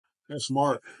They're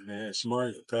smart, man.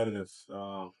 Smart, competitive.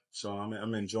 So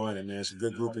I'm enjoying it, man. It's a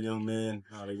good group of young men.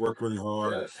 They work really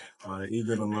hard. They're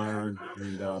eager to learn,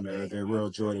 and man, they're a real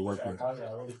joy to work with.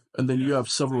 And then you have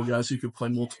several guys who could play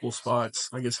multiple spots.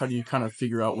 I guess how do you kind of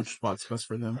figure out which spot's best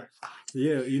for them?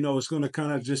 Yeah, it's going to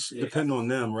kind of just depend on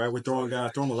them, right? We're throwing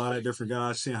a lot of different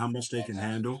guys, seeing how much they can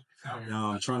handle.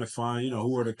 Trying to find,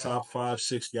 who are the top 5,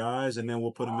 6 guys, and then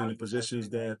we'll put them in the positions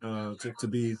that to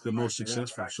be the most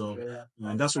successful. So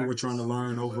that's what we're trying to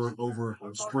learn over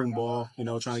spring ball.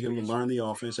 Trying to get them to learn the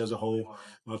offense as a whole,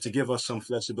 to give us some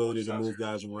flexibility to move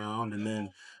guys around, and then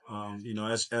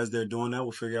as they're doing that,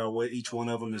 we'll figure out what each one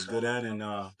of them is good at, and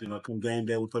come game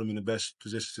day, we'll put them in the best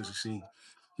position to succeed.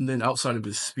 And then outside of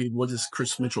his speed, what does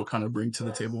Kris Mitchell kind of bring to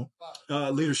the table?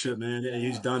 Leadership, man. Yeah,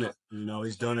 he's done it.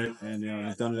 He's done it, and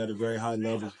he's done it at a very high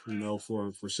level.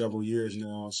 For several years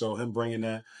now. So him bringing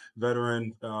that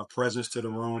veteran presence to the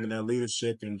room and that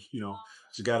leadership, and he's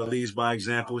a guy that leads by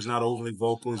example. He's not overly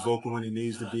vocal. He's vocal when he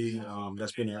needs to be.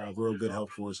 That's been a real good help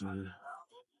for us, man.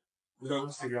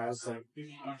 Those two guys like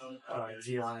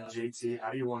Deion and JT,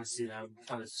 how do you want to see them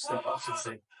kind of step up since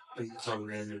they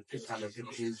program and kind of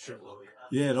improve?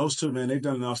 Yeah, those two, man, they've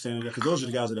done an outstanding job because those are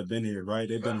the guys that have been here, right?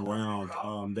 They've been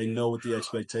around. They know what the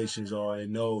expectations are. They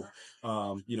know,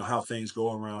 how things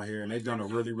go around here, and they've done a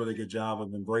really, really good job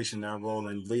of embracing that role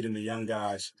and leading the young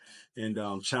guys and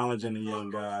challenging the young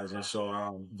guys. And so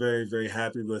I'm very, very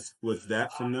happy with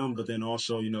that from them. But then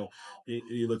also, you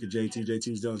look at JT.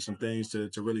 JT's done some things to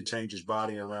really change his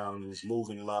body around, and he's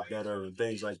moving a lot better and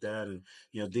things like that. And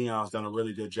Deion's done a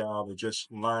really good job of just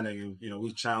learning, and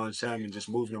we challenged him and just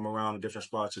moving him around in different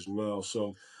spots as well.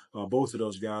 So both of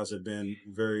those guys have been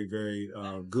very, very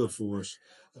good for us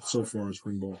so far in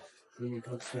spring ball. When it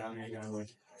comes down to a guy like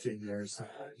 10 years,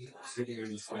 sitting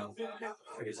in the film,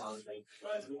 I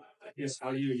guess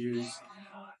how do you use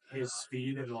his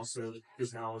speed and also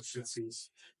his knowledge since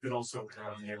he's been also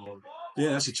around the area?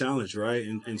 Yeah, that's a challenge, right?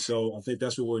 And so I think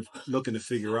that's what we're looking to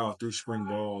figure out through spring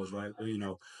balls, right?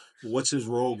 What's his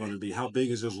role going to be? How big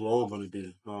is his role going to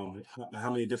be?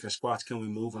 How many different spots can we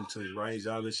move him to, right? He's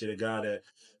obviously a guy that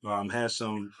has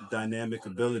some dynamic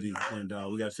ability, and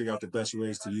we got to figure out the best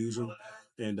ways to use him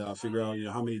and figure out,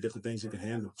 how many different things he can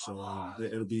handle. So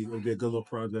it'll be a good little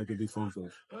project. It'll be fun for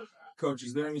us. Coach,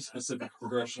 is there any specific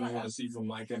progression you want to see from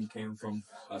Micah and came from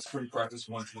spring practice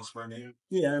one to the spring game?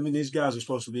 Yeah, I mean, these guys are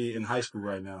supposed to be in high school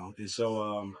right now. And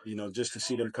so, just to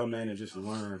see them come in and just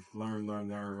learn,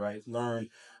 right? Learn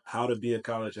how to be a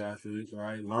college athlete,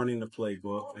 right? Learning the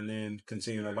playbook, and then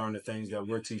continue to learn the things that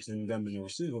we're teaching them in the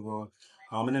receiver room.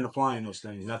 And then applying those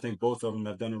things. And I think both of them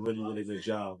have done a really, really good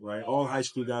job, right? All high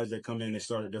school guys that come in, they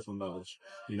start at different levels.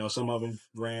 Some of them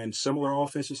ran similar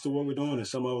offenses to what we're doing, and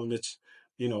some of them it's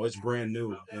brand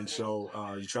new. And so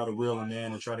you try to reel them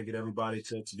in and try to get everybody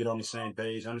to get on the same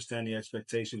page, understand the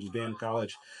expectations of being a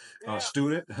college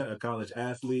student, a college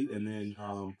athlete, and then,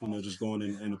 just going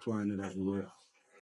and applying it as well.